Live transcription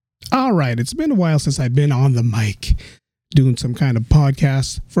All right, it's been a while since I've been on the mic doing some kind of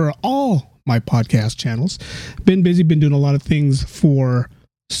podcast for all my podcast channels. Been busy, been doing a lot of things for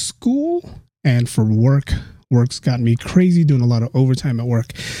school and for work. Work's got me crazy, doing a lot of overtime at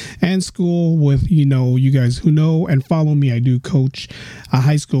work and school with, you guys who know and follow me, I do coach a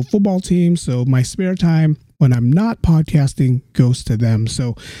high school football team. So my spare time when I'm not podcasting goes to them.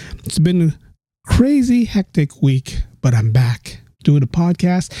 So it's been a crazy, hectic week, but I'm back doing a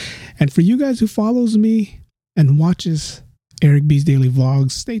podcast. And for you guys who follows me and watches Eric B's Daily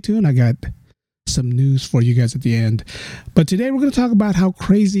Vlogs, stay tuned. I got some news for you guys at the end. But today we're going to talk about how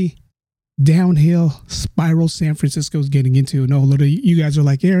crazy downhill spiral San Francisco is getting into. And a lot of you guys are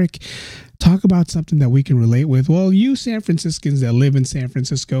like, Eric, talk about something that we can relate with. Well, you San Franciscans that live in San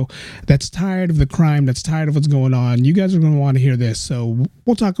Francisco, that's tired of the crime, that's tired of what's going on, you guys are going to want to hear this. So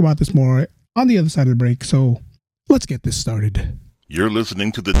we'll talk about this more on the other side of the break. So let's get this started. You're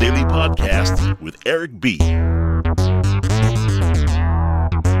listening to the Daily Podcast with Eric B. The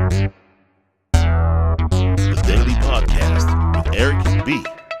Daily Podcast with Eric B.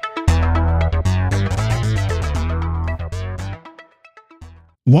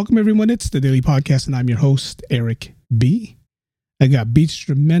 Welcome, everyone. It's the Daily Podcast, and I'm your host, Eric B. I got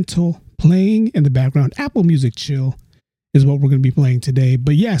Beatstrumental playing in the background. Apple Music Chill is what we're going to be playing today.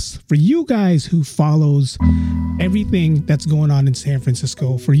 But yes, for you guys who follows everything that's going on in San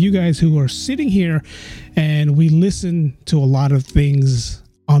Francisco, for you guys who are sitting here and we listen to a lot of things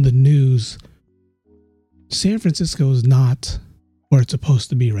on the news, San Francisco is not where it's supposed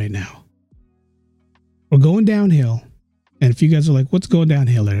to be right now. We're going downhill. And if you guys are like, what's going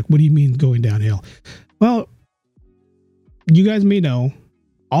downhill, Eric? What do you mean going downhill? Well, you guys may know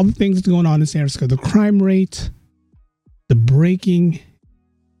all the things that's going on in San Francisco, the crime rate, the breaking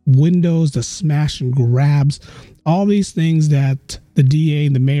windows, the smash and grabs, all these things that the DA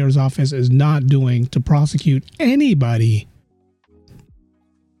and the mayor's office is not doing to prosecute anybody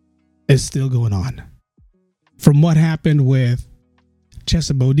is still going on. From what happened with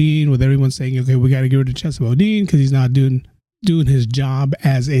Chesa Boudin, with everyone saying, okay, we got to get rid of Chesa Boudin because he's not doing his job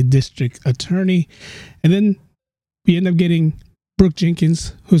as a district attorney. And then we end up getting Brooke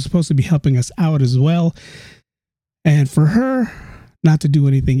Jenkins, who's supposed to be helping us out as well. And for her not to do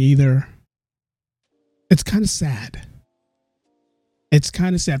anything either, it's kind of sad. It's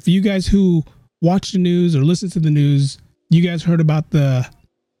kind of sad. For you guys who watch the news or listen to the news, you guys heard about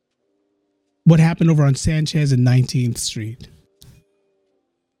what happened over on Sanchez and 19th Street.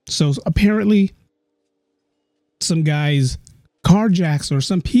 So apparently some guys carjacks, or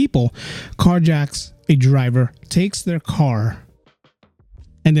some people carjacks a driver, takes their car,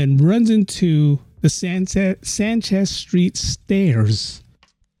 and then runs into the Sanchez Street stairs.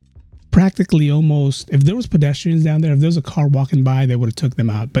 Practically almost, if there was pedestrians down there, if there was a car walking by, they would have took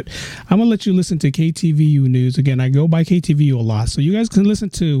them out. But I'm going to let you listen to KTVU News. Again, I go by KTVU a lot, so you guys can listen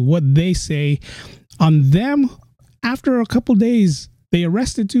to what they say on them. After a couple days, they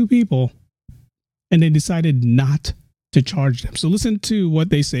arrested 2 people and they decided not to charge them. So listen to what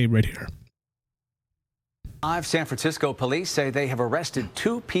they say right here. San Francisco police say they have arrested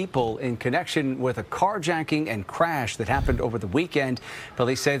 2 people in connection with a carjacking and crash that happened over the weekend.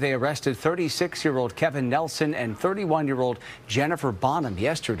 Police say they arrested 36-year-old Kevin Nelson and 31-year-old Jennifer Bonham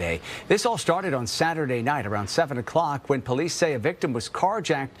yesterday. This all started on Saturday night around 7 o'clock when police say a victim was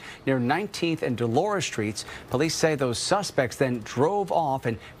carjacked near 19th and Dolores Streets. Police say those suspects then drove off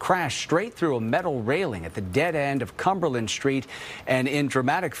and crashed straight through a metal railing at the dead end of Cumberland Street. And in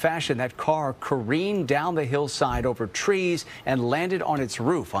dramatic fashion, that car careened down the hillside over trees and landed on its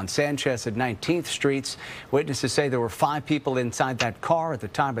roof on Sanchez and 19th Streets. Witnesses say there were 5 people inside that car at the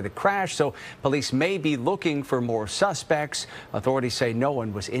time of the crash, so police may be looking for more suspects. Authorities say no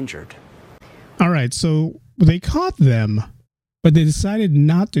one was injured. All right, so they caught them, but they decided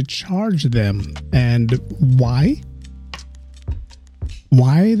not to charge them. And why?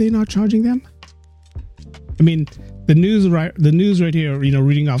 Why are they not charging them? I mean, the news right here,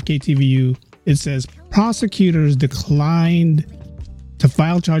 reading off KTVU, it says prosecutors declined to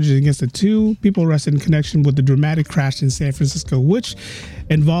file charges against the 2 people arrested in connection with the dramatic crash in San Francisco, which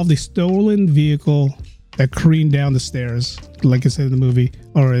involved a stolen vehicle that careened down the stairs, like I said in the movie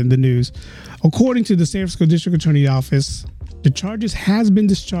or in the news. According to the San Francisco District Attorney's Office, the charges has been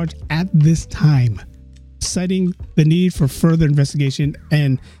discharged at this time, citing the need for further investigation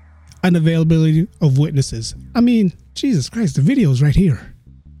and unavailability of witnesses. I mean, Jesus Christ, the video is right here.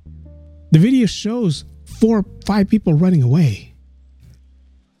 The video shows 4 or 5 people running away.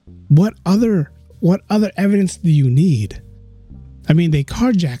 What other evidence do you need? I mean, they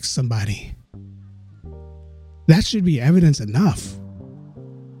carjacked somebody. That should be evidence enough.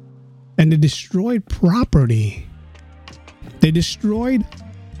 And they destroyed property. They destroyed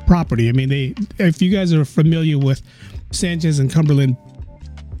property. I mean, if you guys are familiar with Sanchez and Cumberland,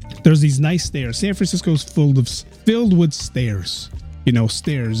 there's these nice stairs. San Francisco's filled with stairs. You know,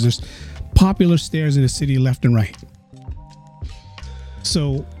 stairs. There's popular stairs in the city left and right.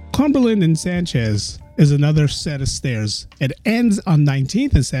 So Cumberland and Sanchez is another set of stairs. It ends on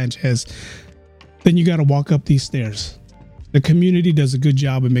 19th and Sanchez. Then you got to walk up these stairs. The community does a good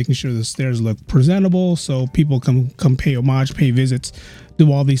job of making sure the stairs look presentable, so people come pay homage, pay visits,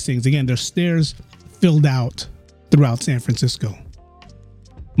 do all these things. Again, there's stairs filled out throughout San Francisco.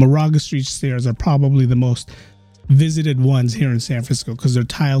 Moraga Street stairs are probably the most visited ones here in San Francisco because they're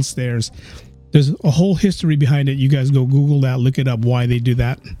tiled stairs. There's a whole history behind it. You guys go Google that, look it up, why they do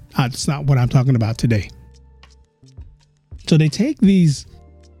that. It's not what I'm talking about today. So they carjack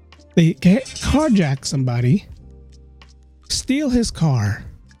somebody, steal his car,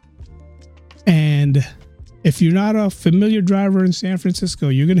 and if you're not a familiar driver in San Francisco,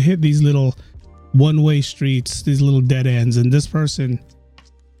 you're going to hit these little one-way streets, these little dead ends, and this person,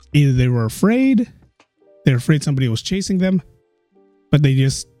 either they were afraid, they're afraid somebody was chasing them, but they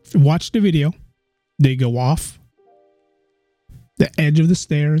just watch the video, they go off the edge of the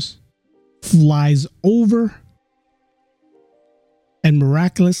stairs, flies over, and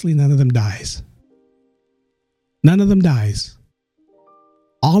miraculously none of them dies. None of them dies.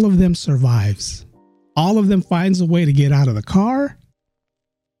 All of them survives. All of them finds a way to get out of the car.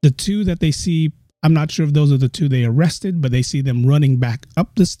 The two that they see, I'm not sure if those are the two they arrested, but they see them running back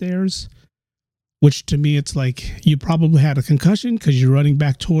up the stairs, which to me, it's like you probably had a concussion because you're running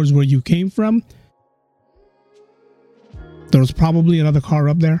back towards where you came from. There was probably another car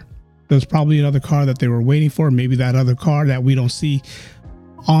up there. There was probably another car that they were waiting for. Maybe that other car that we don't see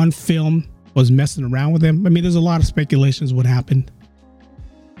on film was messing around with them. I mean, there's a lot of speculations what happened.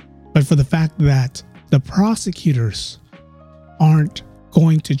 But for the fact that the prosecutors aren't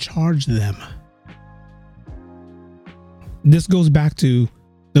going to charge them. This goes back to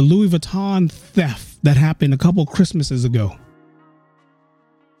the Louis Vuitton theft that happened a couple Christmases ago.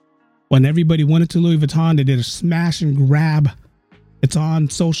 When everybody went into Louis Vuitton, they did a smash and grab. It's on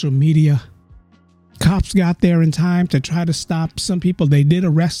social media. Cops got there in time to try to stop some people. They did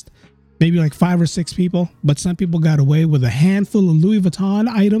arrest maybe like 5 or 6 people, but some people got away with a handful of Louis Vuitton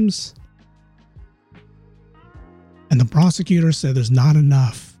items. And the prosecutor said there's not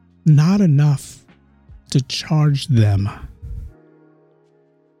enough to charge them.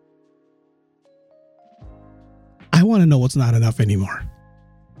 I want to know what's not enough anymore.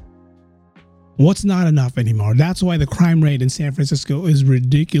 What's not enough anymore? That's why the crime rate in San Francisco is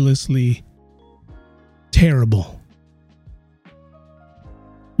ridiculously terrible.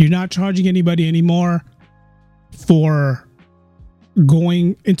 You're not charging anybody anymore for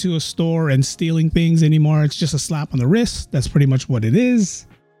going into a store and stealing things anymore. It's just a slap on the wrist. That's pretty much what it is.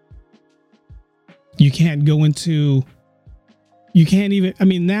 You can't even, I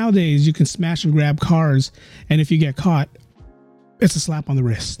mean, nowadays you can smash and grab cars, and if you get caught, it's a slap on the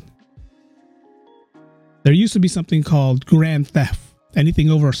wrist. There used to be something called grand theft.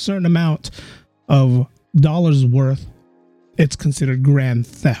 Anything over a certain amount of dollars worth, it's considered grand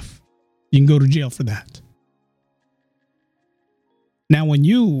theft. You can go to jail for that. Now, when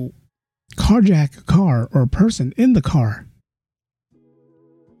you carjack a car or a person in the car,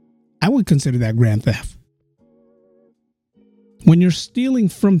 I would consider that grand theft. When you're stealing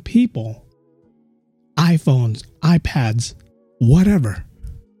from people, iPhones, iPads, whatever,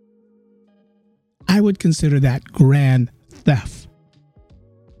 I would consider that grand theft.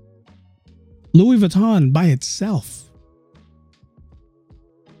 Louis Vuitton by itself.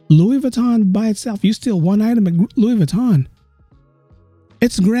 You steal one item at Louis Vuitton,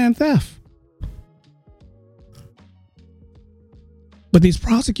 it's grand theft. But these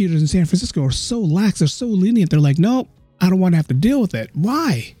prosecutors in San Francisco are so lax, they're so lenient. They're like, nope, I don't want to have to deal with it.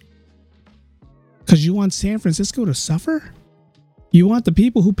 Why? Because you want San Francisco to suffer? You want the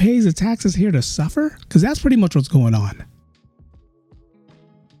people who pays the taxes here to suffer? Because that's pretty much what's going on.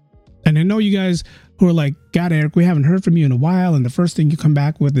 And I know you guys who are like, God, Eric, we haven't heard from you in a while. And the first thing you come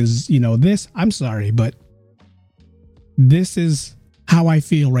back with is, this. I'm sorry, but this is how I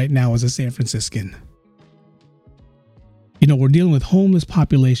feel right now as a San Franciscan. We're dealing with homeless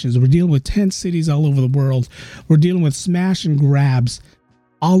populations. We're dealing with tent cities all over the world. We're dealing with smash and grabs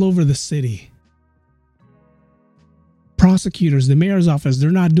all over the city. Prosecutors, the mayor's office,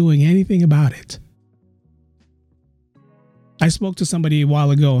 they're not doing anything about it. I spoke to somebody a while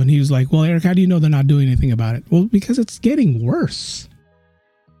ago and he was like, well, Eric, how do you know they're not doing anything about it? Well, because it's getting worse.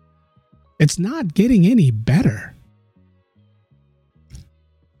 It's not getting any better.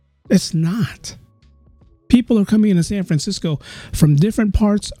 It's not. People are coming into San Francisco from different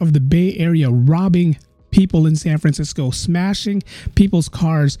parts of the Bay Area, robbing people in San Francisco, smashing people's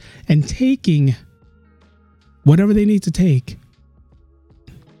cars, and taking whatever they need to take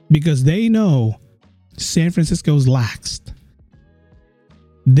because they know San Francisco's laxed.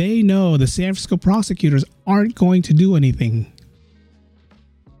 They know the San Francisco prosecutors aren't going to do anything.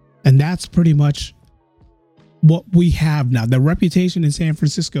 And that's pretty much what we have now. The reputation in San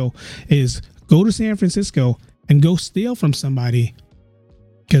Francisco is go to San Francisco and go steal from somebody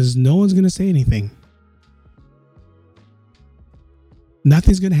because no one's going to say anything.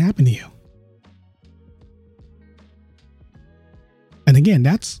 Nothing's going to happen to you. And again,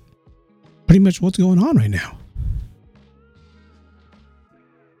 that's pretty much what's going on right now.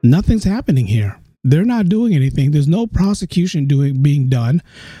 Nothing's happening here. They're not doing anything. There's no prosecution being done.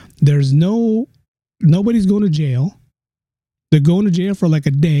 There's nobody's going to jail. They're going to jail for like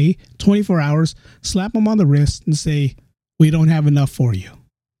a day, 24 hours, slap them on the wrist and say, we don't have enough for you.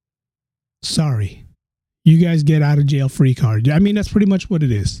 Sorry. You guys get out of jail free card. I mean, that's pretty much what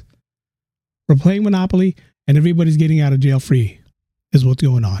it is. We're playing Monopoly and everybody's getting out of jail free is what's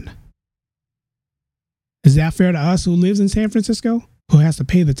going on. Is that fair to us who lives in San Francisco? Who has to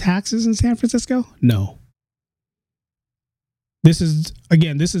pay the taxes in San Francisco? No. This is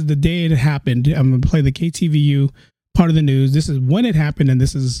the day it happened. I'm going to play the KTVU part of the news. This is when it happened, and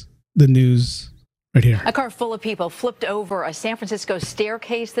this is the news right here. A car full of people flipped over a San Francisco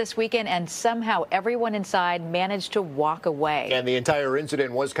staircase this weekend, and somehow everyone inside managed to walk away. And the entire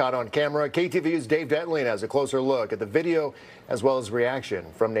incident was caught on camera. KTVU's Dave Detling has a closer look at the video as well as reaction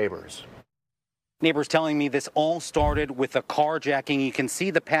from neighbors. Neighbors telling me this all started with a carjacking. You can see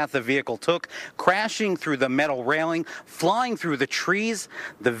the path the vehicle took, crashing through the metal railing, flying through the trees.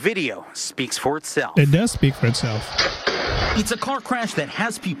 The video speaks for itself. It does speak for itself. It's a car crash that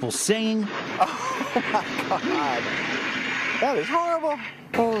has people saying, "Oh my God, that is horrible."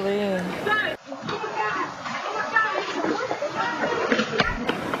 Holy.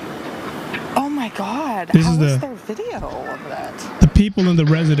 Oh my God. This How is was there video of that? The people and the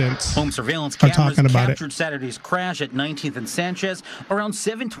residents home surveillance are cameras talking about captured Saturday's crash at 19th and Sanchez around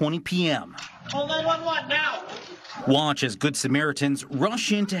 7:20 p.m. Call 911 now. Watch as Good Samaritans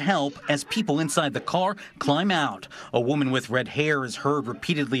rush in to help as people inside the car climb out. A woman with red hair is heard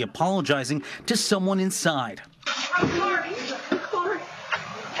repeatedly apologizing to someone inside. I'm sorry.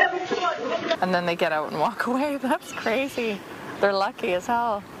 And then they get out and walk away. That's crazy. They're lucky as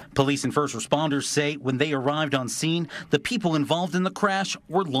hell. Police and first responders say when they arrived on scene, the people involved in the crash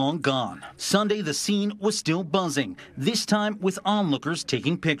were long gone. Sunday, the scene was still buzzing, this time with onlookers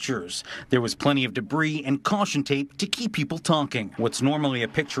taking pictures. There was plenty of debris and caution tape to keep people talking. What's normally a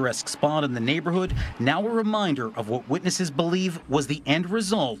picturesque spot in the neighborhood, now a reminder of what witnesses believe was the end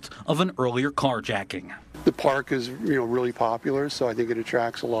result of an earlier carjacking. The park is, really popular, so I think it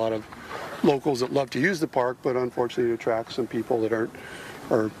attracts a lot of locals that love to use the park, but unfortunately it attracts some people that are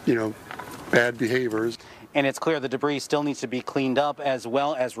bad behaviors. And it's clear the debris still needs to be cleaned up as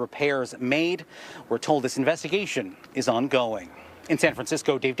well as repairs made. We're told this investigation is ongoing. In San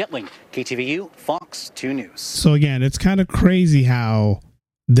Francisco, Dave Detling, KTVU, Fox 2 News. So again, it's kind of crazy how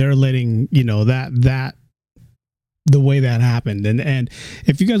they're letting, that the way that happened. And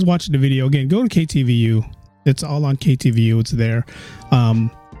if you guys watch the video, again, go to KTVU. It's all on KTVU. It's there.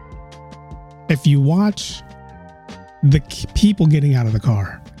 If you watch the people getting out of the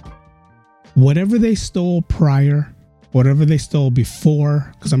car, whatever they stole prior, whatever they stole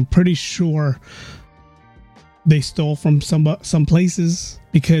before, because I'm pretty sure they stole from some places,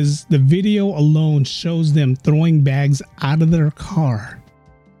 because the video alone shows them throwing bags out of their car.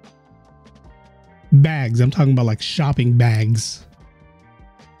 Bags, I'm talking about like shopping bags.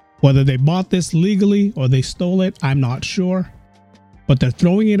 Whether they bought this legally or they stole it, I'm not sure. But they're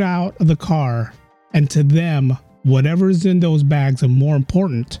throwing it out of the car, and to them, whatever's in those bags are more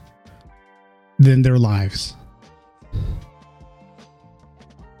important than their lives.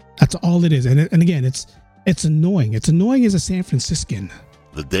 That's all it is. And again, it's annoying. It's annoying as a San Franciscan.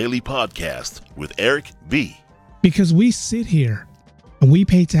 The Daily Podcast with Eric B. Because we sit here and we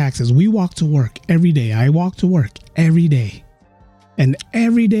pay taxes. We walk to work every day. I walk to work every day. And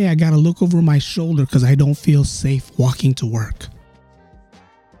every day I got to look over my shoulder because I don't feel safe walking to work.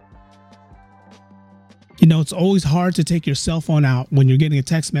 It's always hard to take your cell phone out when you're getting a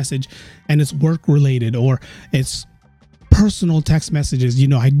text message and it's work related or it's personal text messages.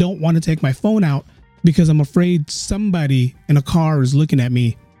 I don't want to take my phone out because I'm afraid somebody in a car is looking at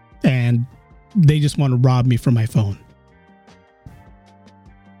me and they just want to rob me from my phone.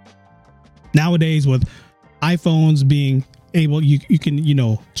 Nowadays, with iPhones being able, you can,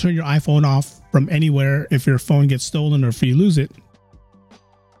 turn your iPhone off from anywhere if your phone gets stolen or if you lose it.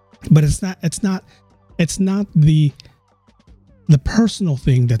 But it's not the personal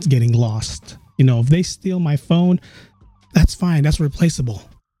thing that's getting lost. If they steal my phone, that's fine. That's replaceable.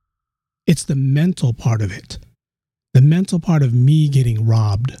 It's the mental part of it. The mental part of me getting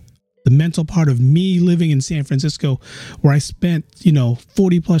robbed. The mental part of me living in San Francisco, where I spent,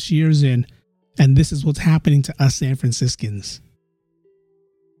 40 plus years in, and this is what's happening to us San Franciscans.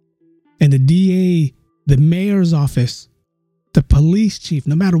 And the DA, the mayor's office, the police chief,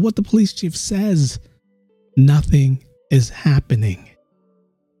 no matter what the police chief says, nothing is happening.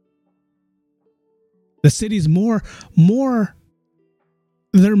 The city's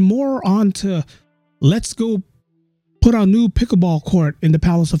they're more on to, let's go put a new pickleball court in the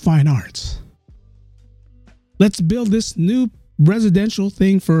Palace of Fine Arts. Let's build this new residential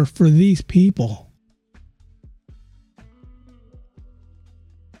thing for these people.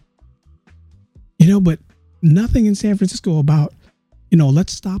 But nothing in San Francisco about,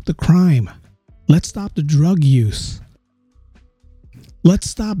 let's stop the crime. Let's stop the drug use. Let's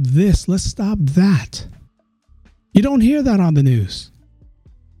stop this. Let's stop that. You don't hear that on the news.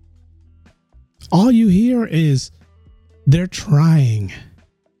 All you hear is they're trying.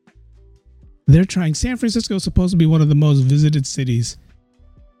 They're trying. San Francisco is supposed to be one of the most visited cities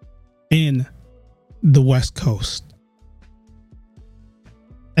in the West Coast.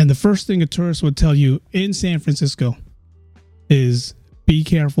 And the first thing a tourist would tell you in San Francisco is be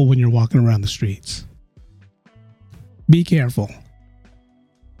careful when you're walking around the streets. Be careful.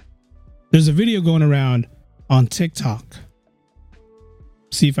 There's a video going around on TikTok.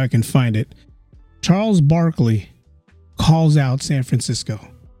 See if I can find it. Charles Barkley calls out San Francisco.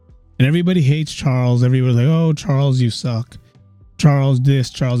 And everybody hates Charles. Everybody's like, oh, Charles, you suck. Charles this,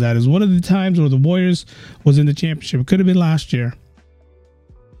 Charles that. Is one of the times where the Warriors was in the championship. It could have been last year.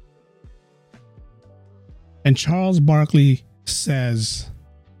 And Charles Barkley says,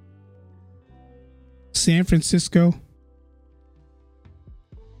 San Francisco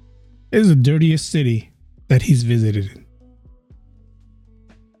is the dirtiest city that he's visited.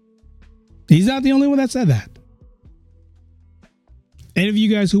 He's not the only one that said that. Any of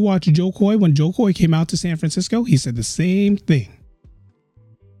you guys who watched Joe Coy, when Joe Coy came out to San Francisco, he said the same thing.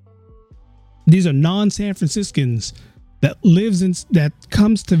 These are non-San Franciscans that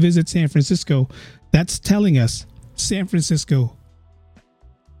comes to visit San Francisco. That's telling us San Francisco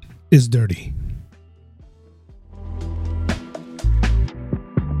is dirty.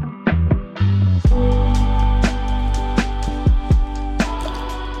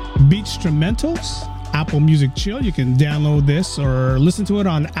 Beachstrumentals, Apple Music Chill. You can download this or listen to it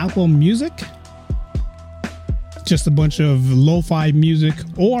on Apple Music. Just a bunch of lo-fi music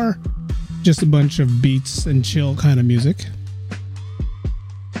or just a bunch of beats and chill kind of music.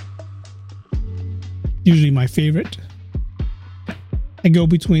 Usually my favorite. I go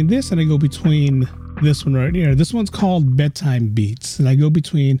between this and I go between this one right here. This one's called Bedtime Beats, and I go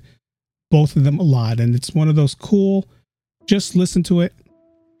between both of them a lot. And it's one of those cool, just listen to it.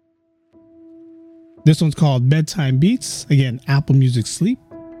 This one's called Bedtime Beats. Again, Apple Music Sleep.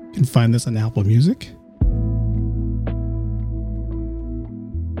 You can find this on Apple Music.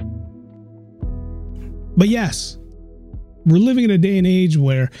 But yes, we're living in a day and age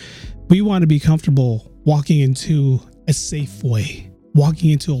where we want to be comfortable walking into a Safeway, walking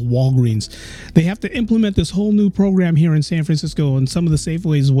into a Walgreens. They have to implement this whole new program here in San Francisco and some of the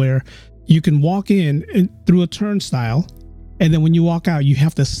Safeways where you can walk in through a turnstile, and then when you walk out, you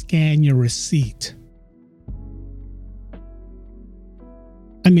have to scan your receipt.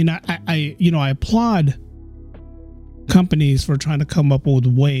 I mean, I applaud companies for trying to come up with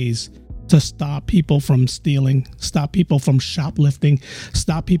ways to stop people from stealing, stop people from shoplifting,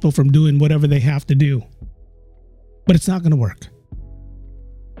 stop people from doing whatever they have to do. But it's not going to work.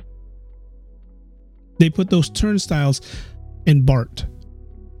 They put those turnstiles in BART,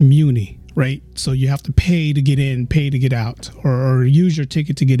 Muni, right? So you have to pay to get in, pay to get out, or use your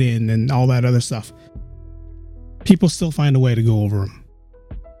ticket to get in and all that other stuff. People still find a way to go over them.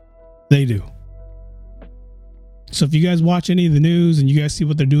 They do. So if you guys watch any of the news and you guys see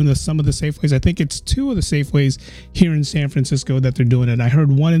what they're doing to some of the Safeways, I think it's 2 of the Safeways here in San Francisco that they're doing it. I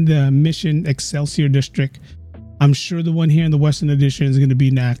heard one in the Mission Excelsior District. I'm sure the one here in the Western Addition is going to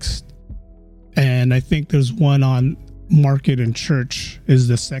be next. And I think there's one on Market and Church is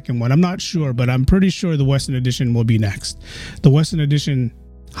the second one. I'm not sure, but I'm pretty sure the Western Addition will be next. The Western Addition,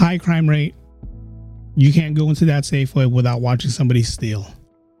 high crime rate. You can't go into that Safeway without watching somebody steal.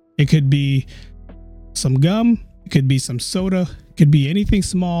 It could be some gum. It could be some soda. It could be anything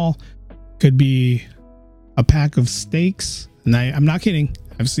small. It could be a pack of steaks. And I'm not kidding.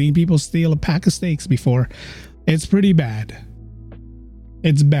 I've seen people steal a pack of steaks before. It's pretty bad.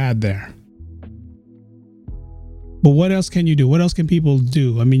 It's bad there. But what else can you do? What else can people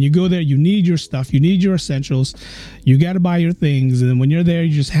do? I mean, you go there, you need your stuff, you need your essentials, you got to buy your things. And then when you're there,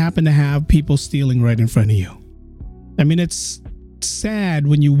 you just happen to have people stealing right in front of you. I mean, it's sad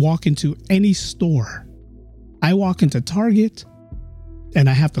when you walk into any store. I walk into Target and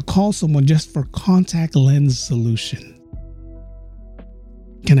I have to call someone just for contact lens solution.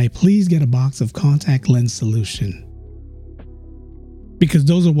 Can I please get a box of contact lens solution? Because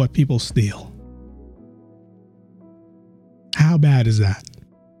those are what people steal. How bad is that?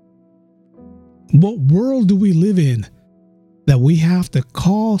 What world do we live in that we have to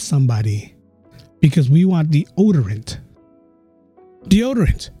call somebody because we want deodorant?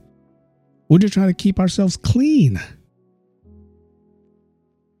 Deodorant. We're just trying to keep ourselves clean.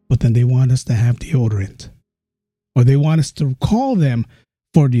 But then they want us to have deodorant. Or they want us to call them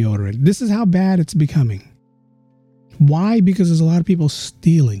for deodorant. This is how bad it's becoming. Why? Because there's a lot of people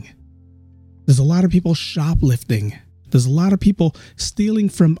stealing. There's a lot of people shoplifting. There's a lot of people stealing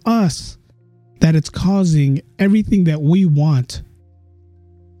from us that it's causing everything that we want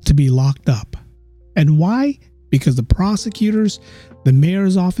to be locked up. And why? Because the prosecutors, the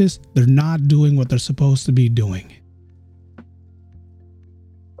mayor's office, they're not doing what they're supposed to be doing.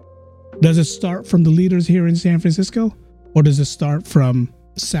 Does it start from the leaders here in San Francisco? Or does it start from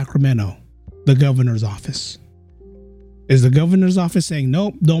Sacramento, the governor's office? Is the governor's office saying,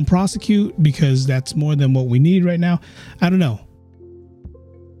 nope, don't prosecute because that's more than what we need right now? I don't know.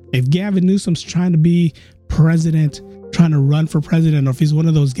 If Gavin Newsom's trying to be president, trying to run for president, or if he's one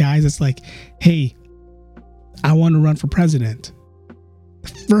of those guys that's like, hey, I want to run for president. The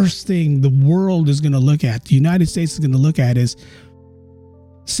first thing the world is going to look at, the United States is going to look at is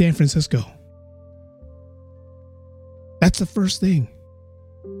San Francisco. That's the first thing.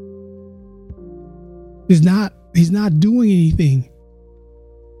 He's not doing anything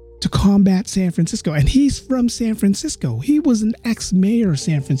to combat San Francisco. And he's from San Francisco. He was an ex-mayor of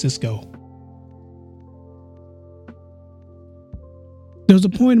San Francisco. There was a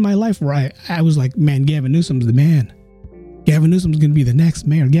point in my life where I was like, man, Gavin Newsom's the man. Gavin Newsom's going to be the next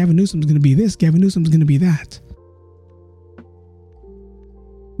mayor. Gavin Newsom's going to be this. Gavin Newsom's going to be that.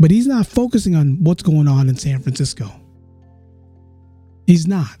 But he's not focusing on what's going on in San Francisco. He's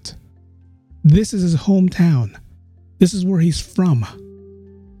not. This is his hometown. This is where he's from.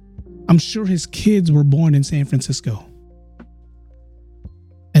 I'm sure his kids were born in San Francisco.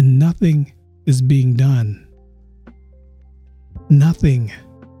 And nothing is being done. Nothing.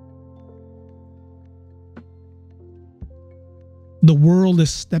 The world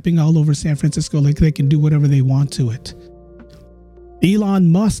is stepping all over San Francisco like they can do whatever they want to it.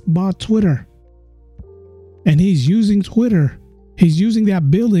 Elon Musk bought Twitter. And he's using Twitter. He's using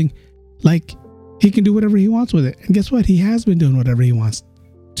that building like he can do whatever he wants with it. And guess what? He has been doing whatever he wants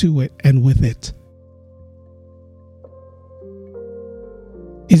to it and with it.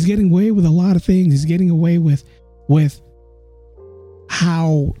 He's getting away with a lot of things. He's getting away with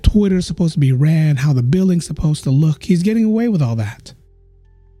how Twitter's supposed to be ran, how the building's supposed to look. He's getting away with all that.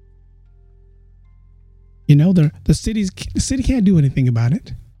 You know, the city can't do anything about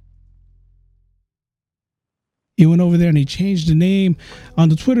it. He went over there and he changed the name on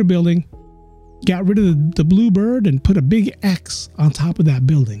the Twitter building, got rid of the blue bird and put a big X on top of that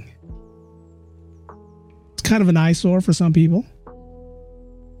building. It's kind of an eyesore for some people.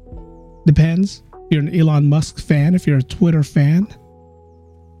 Depends. If you're an Elon Musk fan, if you're a Twitter fan.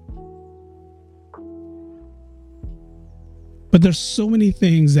 But there's so many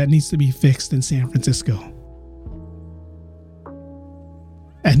things that needs to be fixed in San Francisco.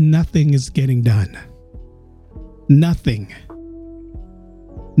 And nothing is getting done. Nothing.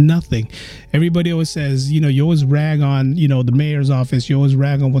 Everybody always says, you always rag on, the mayor's office. You always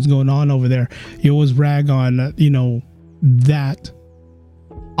rag on what's going on over there. You always rag on, that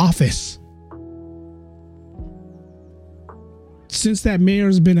office. Since that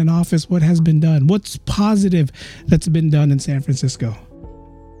mayor's been in office, what has been done? What's positive that's been done in San Francisco?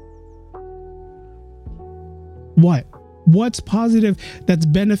 What's positive that's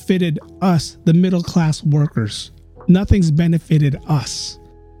benefited us, the middle class workers? Nothing's benefited us,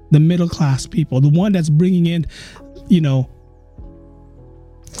 the middle class people, the one that's bringing in,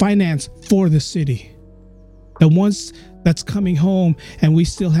 finance for the city. The ones that's coming home and we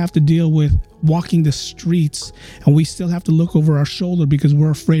still have to deal with walking the streets and we still have to look over our shoulder because we're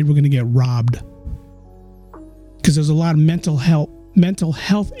afraid we're going to get robbed. Because there's a lot of mental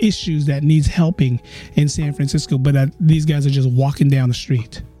health issues that needs helping in San Francisco, but these guys are just walking down the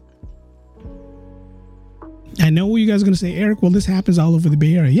street. I know you guys are going to say, Eric, well, this happens all over the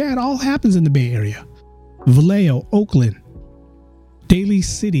Bay Area. Yeah, it all happens in the Bay Area. Vallejo, Oakland, Daly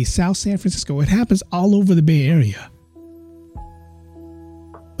City, South San Francisco. It happens all over the Bay Area.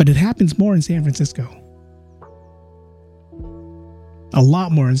 But it happens more in San Francisco. A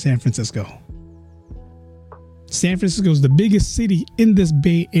lot more in San Francisco. San Francisco is the biggest city in this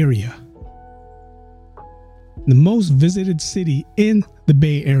Bay Area. The most visited city in the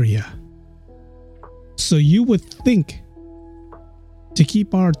Bay Area. So you would think, to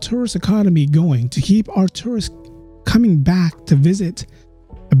keep our tourist economy going, to keep our tourists coming back to visit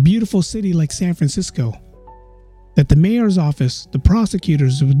a beautiful city like San Francisco, that the mayor's office, the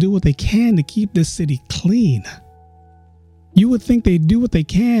prosecutors would do what they can to keep this city clean. You would think they'd do what they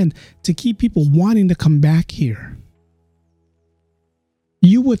can to keep people wanting to come back here.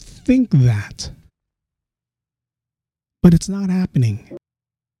 You would think that. But it's not happening.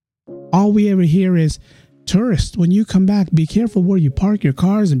 All we ever hear is, tourists, when you come back, be careful where you park your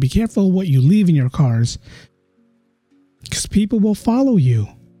cars and be careful what you leave in your cars. Because people will follow you.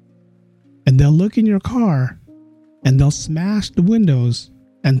 And they'll look in your car and they'll smash the windows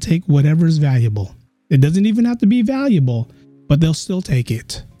and take whatever is valuable. It doesn't even have to be valuable, but they'll still take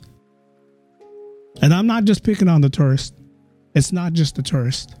it. And I'm not just picking on the tourist. It's not just the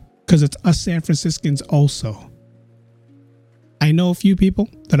tourist, because it's us San Franciscans also. I know a few people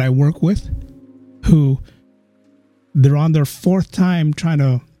that I work with who they're on their fourth time trying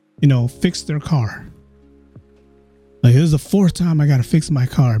to, fix their car. Like, this is the fourth time I got to fix my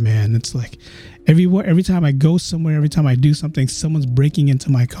car, man. It's like every time I go somewhere, every time I do something, someone's breaking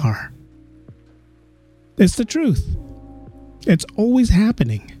into my car. It's the truth. It's always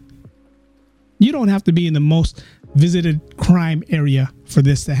happening. You don't have to be in the most visited crime area for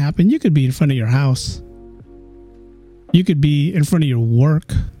this to happen. You could be in front of your house. You could be in front of your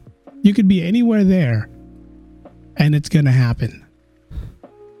work. You could be anywhere there, and it's going to happen.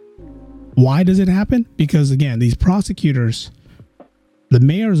 Why does it happen? Because, again, these prosecutors, the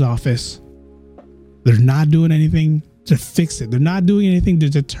mayor's office, they're not doing anything to fix it. They're not doing anything to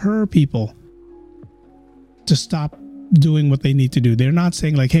deter people to stop doing what they need to do. They're not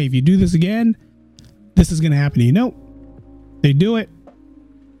saying, like, hey, if you do this again, this is going to happen to you. No, they do it.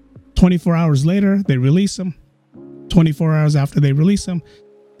 24 hours later, they release them. 24 hours after they release them,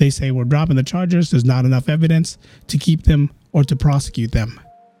 they say, we're dropping the charges. There's not enough evidence to keep them or to prosecute them.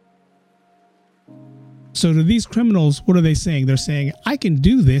 So to these criminals, what are they saying? They're saying, I can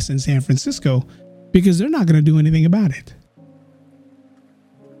do this in San Francisco because they're not going to do anything about it.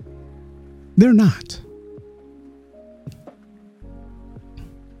 They're not.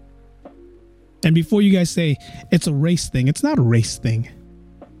 And before you guys say it's a race thing, it's not a race thing.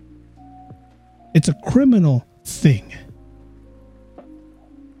 It's a criminal thing.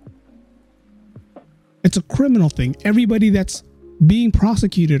 It's a criminal thing. Everybody that's being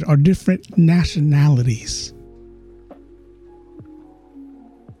prosecuted are different nationalities.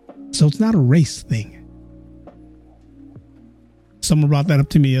 So it's not a race thing. Someone brought that up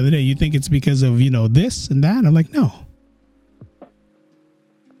to me the other day. You think it's because of, this and that? I'm like, no.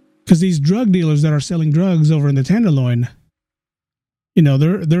 Because these drug dealers that are selling drugs over in the Tenderloin,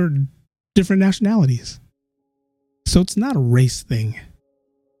 they're different nationalities. So it's not a race thing.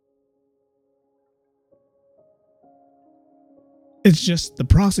 It's just the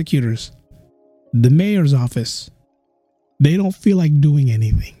prosecutors, the mayor's office, they don't feel like doing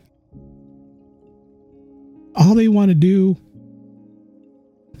anything. All they want to do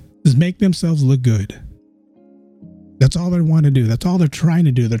is make themselves look good. That's all they want to do. That's all they're trying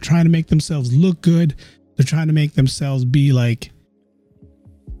to do. They're trying to make themselves look good. They're trying to make themselves be like,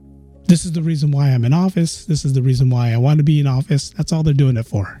 this is the reason why I'm in office. This is the reason why I want to be in office. That's all they're doing it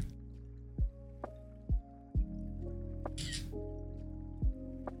for.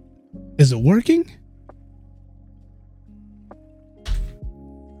 Is it working?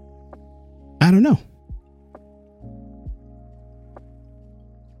 I don't know.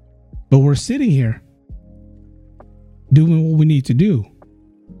 But we're sitting here doing what we need to do.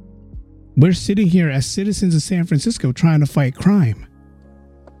 We're sitting here as citizens of San Francisco trying to fight crime.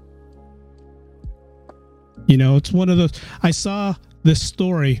 It's one of those. I saw this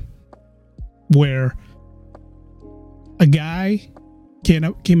story where a guy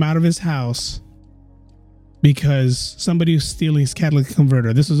came out of his house because somebody was stealing his catalytic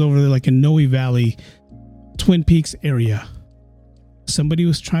converter. This was over there like in Noe Valley, Twin Peaks area. Somebody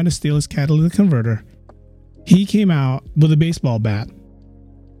was trying to steal his catalytic converter. He came out with a baseball bat,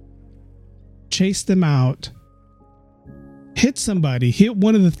 chased them out, hit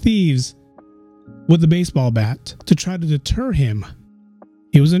one of the thieves with the baseball bat to try to deter him.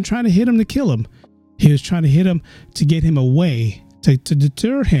 He wasn't trying to hit him to kill him. He was trying to hit him to get him away, to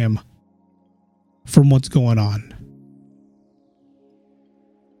deter him from what's going on.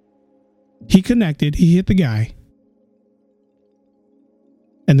 He connected, he hit the guy.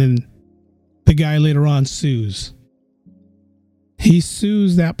 And then the guy later on sues. He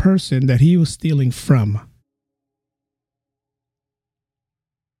sues that person that he was stealing from.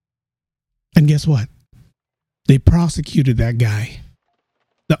 And guess what? They prosecuted that guy.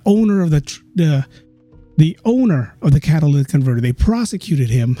 The owner of the owner of the catalytic converter. They prosecuted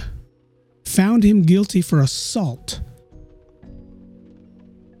him, found him guilty for assault.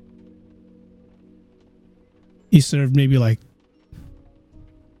 He served maybe like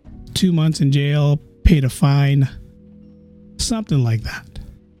 2 months in jail, paid a fine, something like that.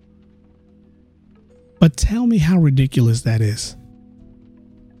 But tell me how ridiculous that is.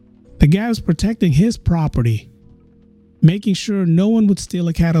 The guy was protecting his property, making sure no one would steal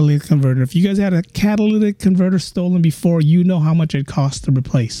a catalytic converter. If you guys had a catalytic converter stolen before, you know how much it costs to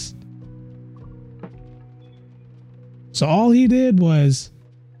replace. So all he did was,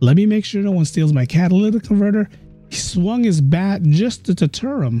 let me make sure no one steals my catalytic converter. He swung his bat just to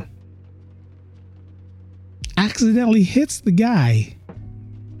deter him. Accidentally hits the guy.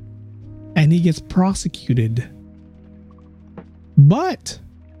 And he gets prosecuted. But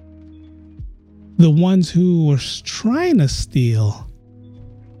the ones who were trying to steal,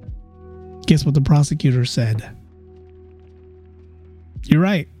 guess what the prosecutor said? You're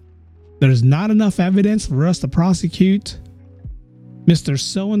right. There's not enough evidence for us to prosecute Mr.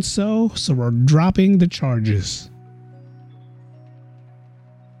 So-and-so, so we're dropping the charges.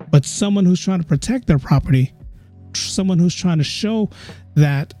 But someone who's trying to protect their property, someone who's trying to show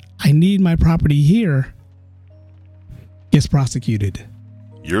that I need my property here, gets prosecuted.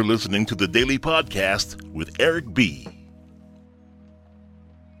 You're listening to the Daily Podcast with Eric B.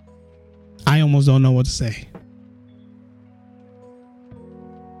 I almost don't know what to say.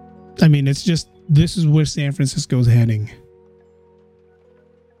 I mean, it's just, this is where San Francisco's heading.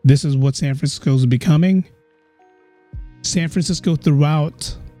 This is what San Francisco's becoming. San Francisco,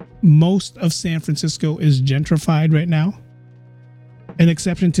 throughout most of San Francisco, is gentrified right now. An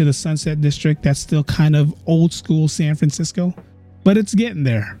exception to the Sunset District, that's still kind of old school San Francisco, but it's getting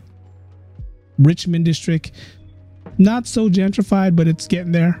there. Richmond District, not so gentrified, but it's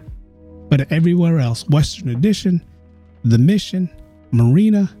getting there. But everywhere else, Western Addition, The Mission,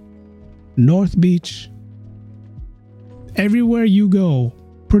 Marina, North Beach, everywhere you go,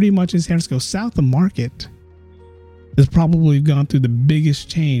 pretty much in San Francisco, south of Market, has probably gone through the biggest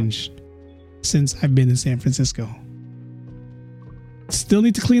change since I've been in San Francisco. Still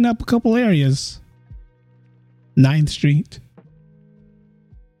need to clean up a couple areas. 9th Street,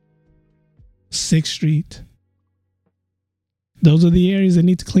 6th Street. Those are the areas that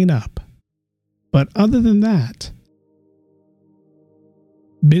need to clean up. But other than that,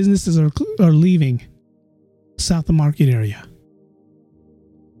 businesses are leaving South of Market area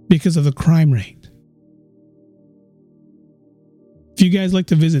because of the crime rate. If you guys like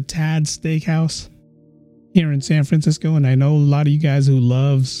to visit Tad's Steakhouse here in San Francisco, and I know a lot of you guys who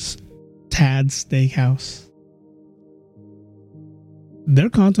loves Tad's Steakhouse, they're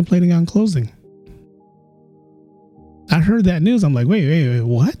contemplating on closing. I heard that news. I'm like, wait,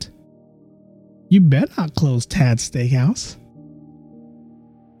 what? You better not close Tad's Steakhouse.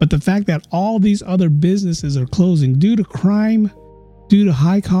 But the fact that all these other businesses are closing due to crime, due to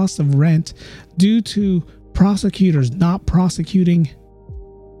high cost of rent, due to prosecutors not prosecuting,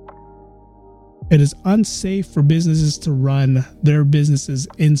 it is unsafe for businesses to run their businesses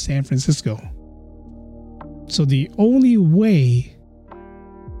in San Francisco. So the only way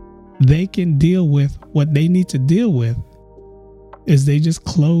they can deal with what they need to deal with is they just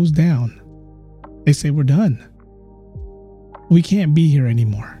close down. They say, we're done. We can't be here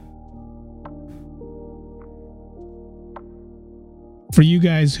anymore. For you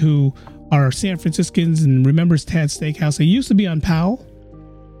guys who are San Franciscans and remembers Tad's Steakhouse, it used to be on Powell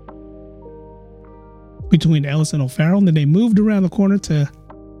between Ellis and O'Farrell, and then they moved around the corner to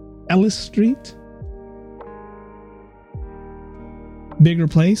Ellis Street. Bigger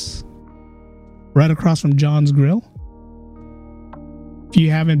place, right across from John's Grill. If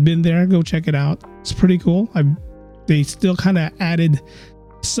you haven't been there, go check it out. It's pretty cool. They still kind of added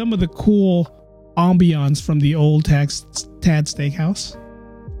some of the cool ambiance from the old Tad's Steakhouse.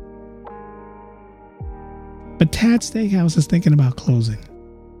 But Tad's Steakhouse is thinking about closing.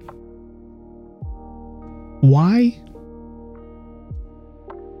 Why?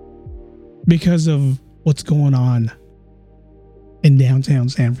 Because of what's going on in downtown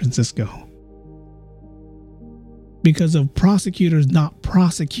San Francisco. Because of prosecutors not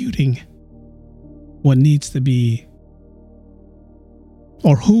prosecuting what needs to be,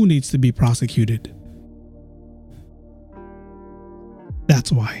 or who needs to be prosecuted.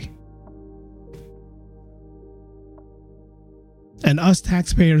 That's why. And us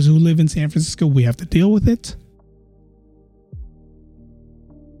taxpayers who live in San Francisco, we have to deal with it.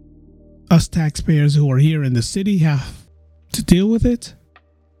 Us taxpayers who are here in the city have to deal with it.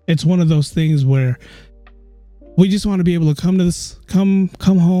 It's one of those things where we just want to be able to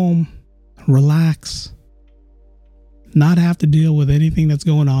come home, relax, not have to deal with anything that's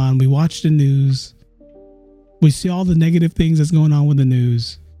going on. We watch the news. We see all the negative things that's going on with the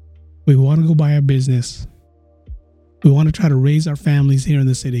news. We want to go by our business. We want to try to raise our families here in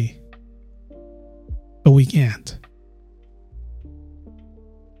the city, but we can't.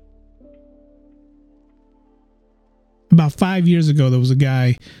 About 5 years ago, there was a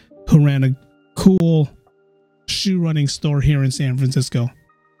guy who ran a cool shoe running store here in San Francisco.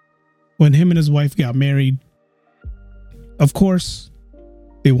 When him and his wife got married, of course,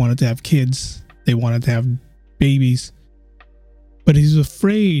 they wanted to have kids. They wanted to have babies. But he's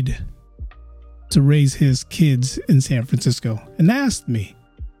afraid to raise his kids in San Francisco and asked me,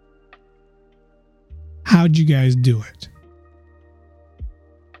 how'd you guys do it?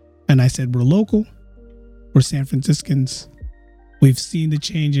 And I said, we're local. We're San Franciscans. We've seen the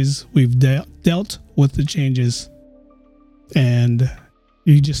changes. We've dealt with the changes. And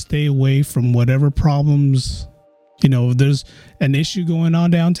you just stay away from whatever problems. You know, if there's an issue going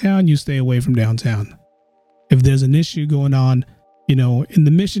on downtown, you stay away from downtown. If there's an issue going on, you know, in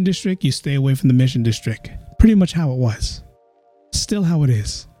the Mission District, you stay away from the Mission District. Pretty much how it was. Still how it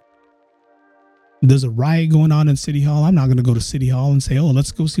is. If there's a riot going on in City Hall, I'm not going to go to City Hall and say, oh,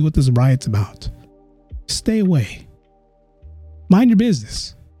 let's go see what this riot's about. Stay away. Mind your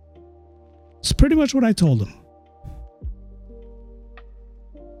business. It's pretty much what I told him.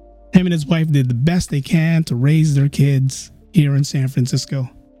 Him and his wife did the best they can to raise their kids here in San Francisco.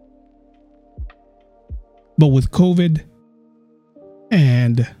 But with COVID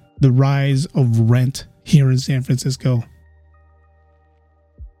and the rise of rent here in San Francisco,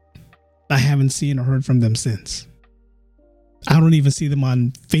 I haven't seen or heard from them since. I don't even see them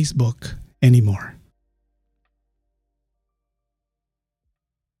on Facebook anymore.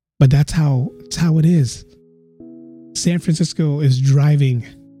 But that's how it is. San Francisco is driving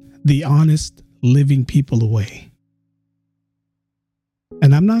the honest, living people away.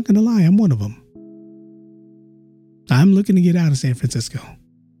 And I'm not going to lie, I'm one of them. I'm looking to get out of San Francisco.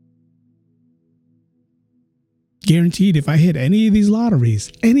 Guaranteed, if I hit any of these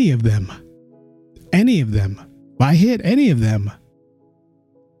lotteries, any of them, if I hit any of them,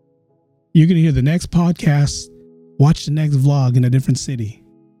 you're going to hear the next podcast, watch the next vlog in a different city.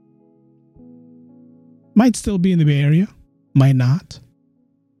 Might still be in the Bay Area, might not.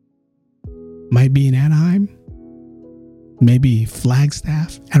 Might be in Anaheim, maybe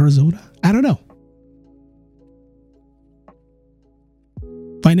Flagstaff, Arizona. I don't know.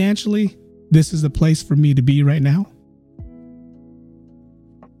 Financially, this is the place for me to be right now.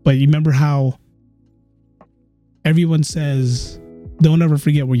 But you remember how everyone says, don't ever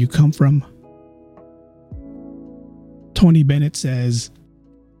forget where you come from. Tony Bennett says,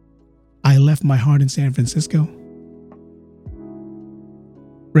 I left my heart in San Francisco.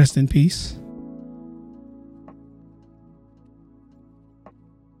 Rest in peace.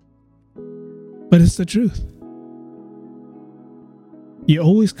 But it's the truth. You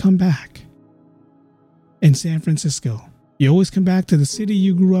always come back in San Francisco. You always come back to the city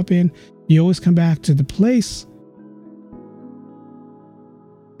you grew up in. You always come back to the place.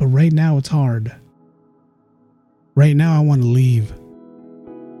 But right now it's hard. Right now I want to leave.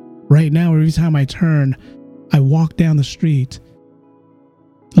 Right now, every time I turn, I walk down the street.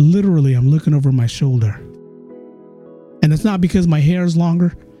 Literally, I'm looking over my shoulder. And it's not because my hair is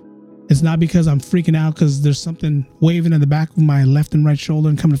longer. It's not because I'm freaking out because there's something waving in the back of my left and right shoulder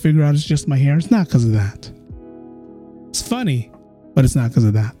and come to figure out it's just my hair. It's not because of that. It's funny, but it's not because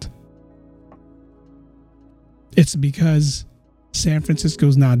of that. It's because San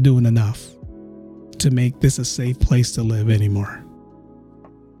Francisco's not doing enough to make this a safe place to live anymore.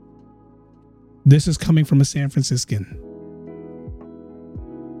 This is coming from a San Franciscan.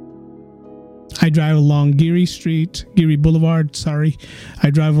 I drive along Geary Boulevard. I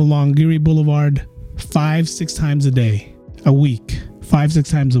drive along Geary Boulevard 5-6 times a day, a week,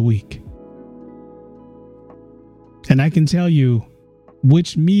 5-6 times a week. And I can tell you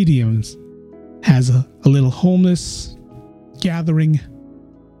which mediums has a little homeless gathering.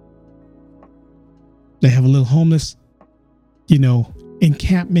 They have a little homeless,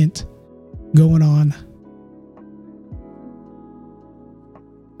 encampment going on.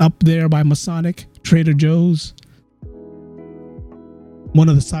 Up there by Masonic, Trader Joe's, one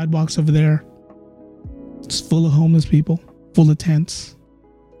of the sidewalks over there, it's full of homeless people, full of tents.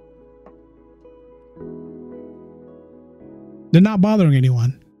 They're not bothering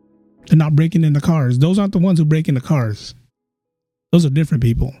anyone. They're not breaking into cars. Those aren't the ones who break into cars. Those are different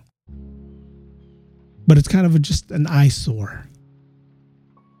people. But it's kind of just an eyesore.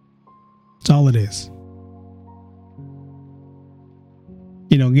 That's all it is.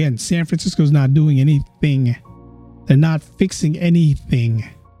 You know, again, San Francisco's not doing anything. They're not fixing anything.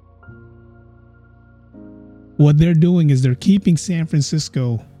 What they're doing is they're keeping San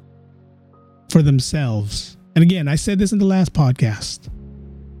Francisco for themselves. And again, I said this in the last podcast.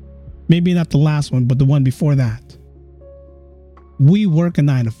 Maybe not the last one, but the one before that. We work a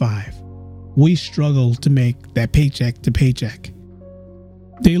 9 to 5. We struggle to make that paycheck to paycheck.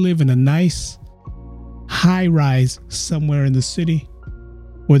 They live in a nice high rise somewhere in the city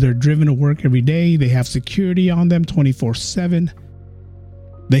where they're driven to work every day. They have security on them 24/7.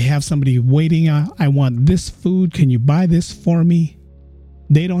 They have somebody waiting. I want this food. Can you buy this for me?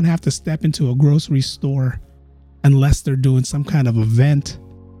 They don't have to step into a grocery store unless they're doing some kind of event,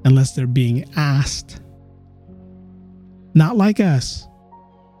 unless they're being asked. Not like us,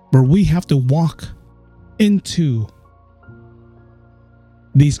 where we have to walk into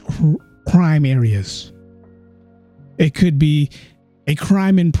these crime areas. It could be a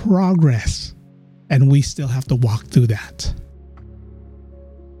crime in progress, and we still have to walk through that.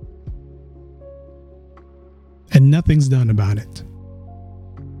 And nothing's done about it.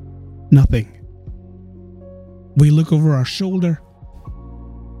 Nothing. We look over our shoulder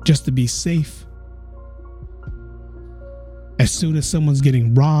just to be safe. As soon as someone's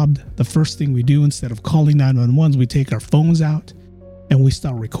getting robbed, the first thing we do, instead of calling 911, we take our phones out and we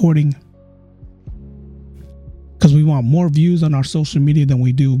start recording. Because we want more views on our social media than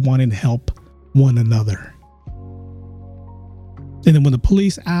we do wanting to help one another. And then when the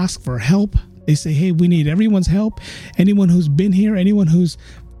police ask for help, they say, hey, we need everyone's help. Anyone who's been here, anyone who's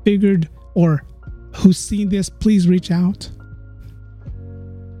figured or who's seen this, please reach out.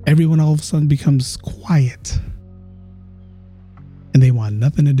 Everyone all of a sudden becomes quiet. And they want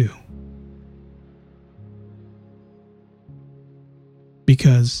nothing to do.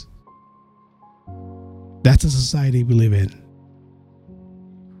 Because that's a society we live in.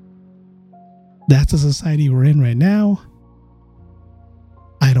 That's a society we're in right now.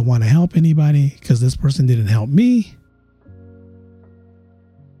 I don't want to help anybody because this person didn't help me.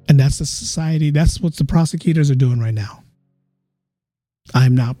 And that's the society. That's what the prosecutors are doing right now.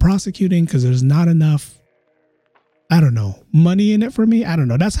 I'm not prosecuting because there's not enough, I don't know, money in it for me. I don't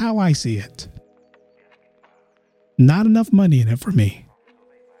know. That's how I see it. Not enough money in it for me.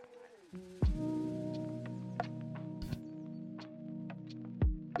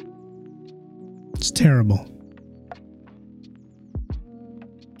 It's terrible.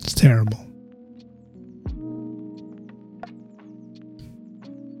 It's terrible.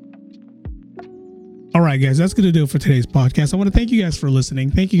 All right, guys, that's going to do it for today's podcast. I want to thank you guys for listening.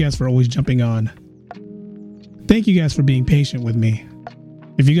 Thank you guys for always jumping on. Thank you guys for being patient with me.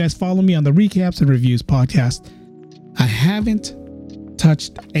 If you guys follow me on the Recaps and Reviews podcast, I haven't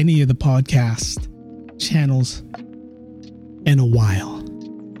touched any of the podcast channels in a while.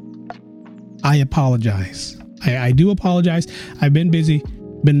 I apologize. I do apologize. I've been busy,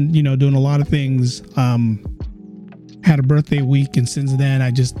 been, doing a lot of things. Had a birthday week, and since then,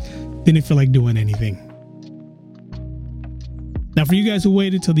 I just didn't feel like doing anything. Now, for you guys who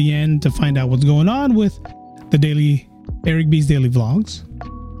waited till the end to find out what's going on with the daily Eric B's Daily Vlogs,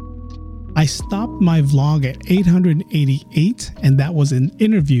 I stopped my vlog at 888, and that was an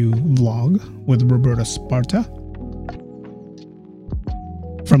interview vlog with Roberta Sparta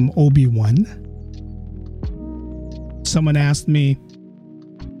from Obi-Wan. Someone asked me,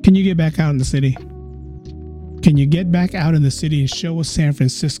 can you get back out in the city? Can you get back out in the city and show us San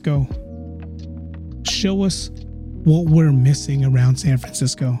Francisco? Show us what we're missing around San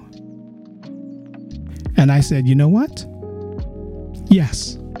Francisco. And I said, you know what?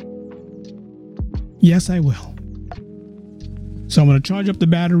 Yes. Yes, I will. So I'm going to charge up the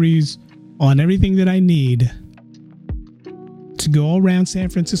batteries on everything that I need to go around San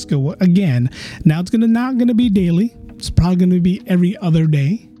Francisco again. Now it's not going to be daily. It's probably going to be every other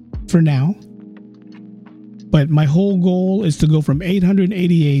day for now. But my whole goal is to go from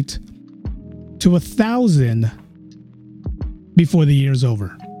 888 to 1,000 before the year's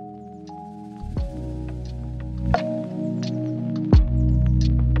over.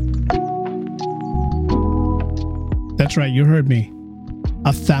 That's right, you heard me.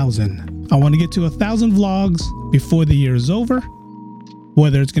 1,000. I want to get to 1,000 vlogs before the year is over.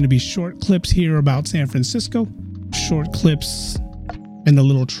 whether it's going to be short clips here about San Francisco, short clips and a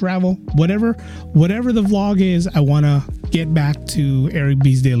little travel, whatever the vlog is. I want to get back to Eric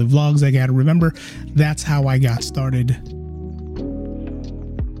B's Daily Vlogs. I got to remember that's how I got started.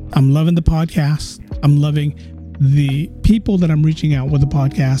 I'm loving the podcast. I'm loving the people that I'm reaching out with the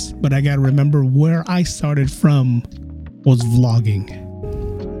podcast, but I got to remember where I started from was vlogging.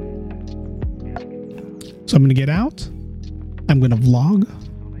 So I'm going to get out. I'm going to vlog.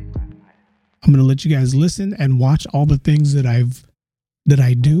 I'm going to let you guys listen and watch all the things that I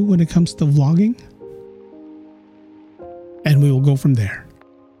do when it comes to vlogging. And we will go from there.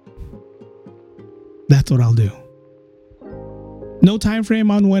 That's what I'll do. No time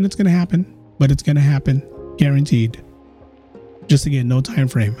frame on when it's going to happen, but it's going to happen. Guaranteed. Just again, no time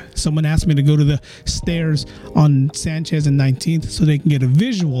frame. Someone asked me to go to the stairs on Sanchez and 19th so they can get a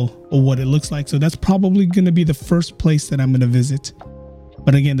visual of what it looks like. So that's probably going to be the first place that I'm going to visit.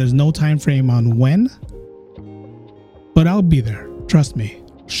 But again, there's no time frame on when. But I'll be there. Trust me.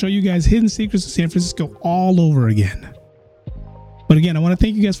 Show you guys hidden secrets of San Francisco all over again. But again, I want to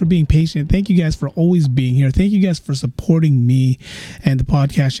thank you guys for being patient. Thank you guys for always being here. Thank you guys for supporting me and the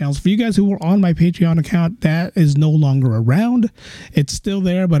podcast channels. For you guys who were on my Patreon account, that is no longer around. It's still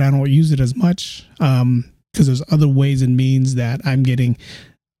there, but I don't use it as much because there's other ways and means that I'm getting,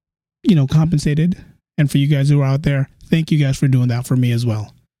 compensated. And for you guys who are out there, thank you guys for doing that for me as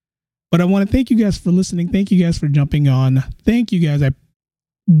well. But I want to thank you guys for listening. Thank you guys for jumping on. Thank you guys.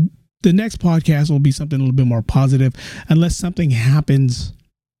 The next podcast will be something a little bit more positive, unless something happens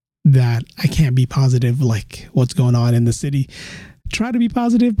that I can't be positive, like what's going on in the city. Try to be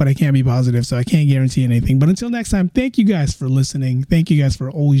positive, but I can't be positive, so I can't guarantee anything. But until next time, thank you guys for listening. Thank you guys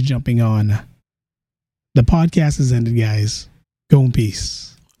for always jumping on. The podcast has ended, guys. Go in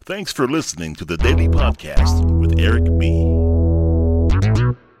peace. Thanks for listening to the Daily Podcast with Eric B.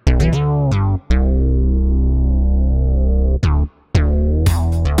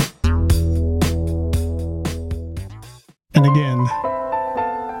 And again,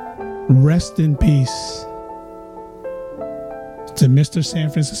 rest in peace to Mr. San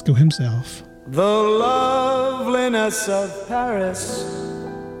Francisco himself. The loveliness of Paris,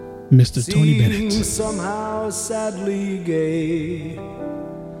 Mr. Tony Bennett. Somehow sadly gay.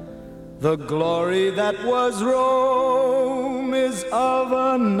 The glory that was Rome is of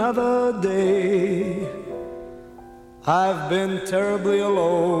another day. I've been terribly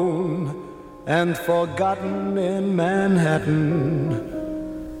alone and forgotten in Manhattan.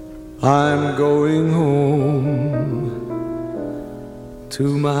 I'm going home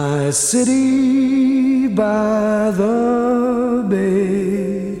to my city by the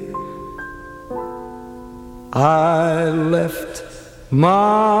bay. I left my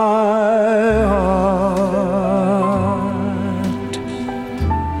heart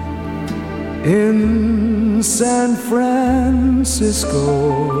in San Francisco,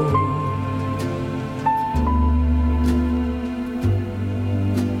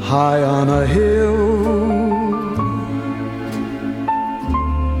 high on a hill.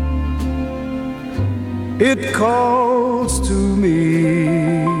 It calls to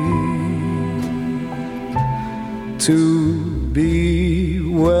me to be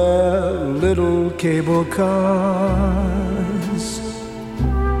where little cable cars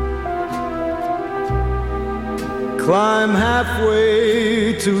climb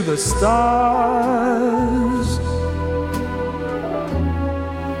halfway to the stars.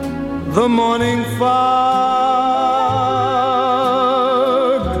 The morning fog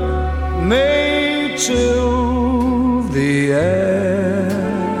may chill the air.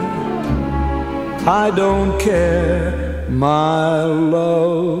 I don't care, my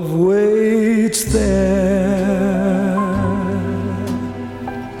love waits there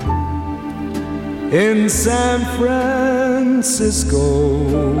in San Francisco.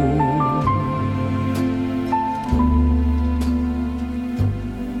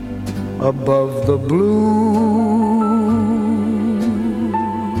 Above the blue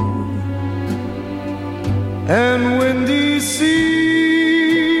and windy sea,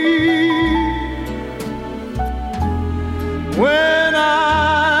 when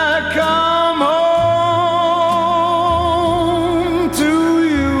I come home to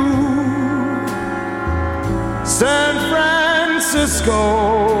you, San Francisco.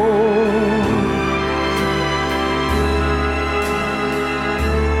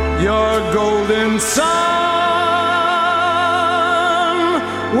 Your golden sun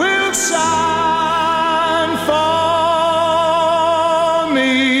will shine for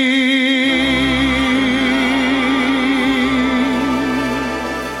me.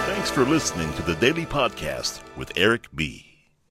 Thanks for listening to the Daily Podcast with Eric B.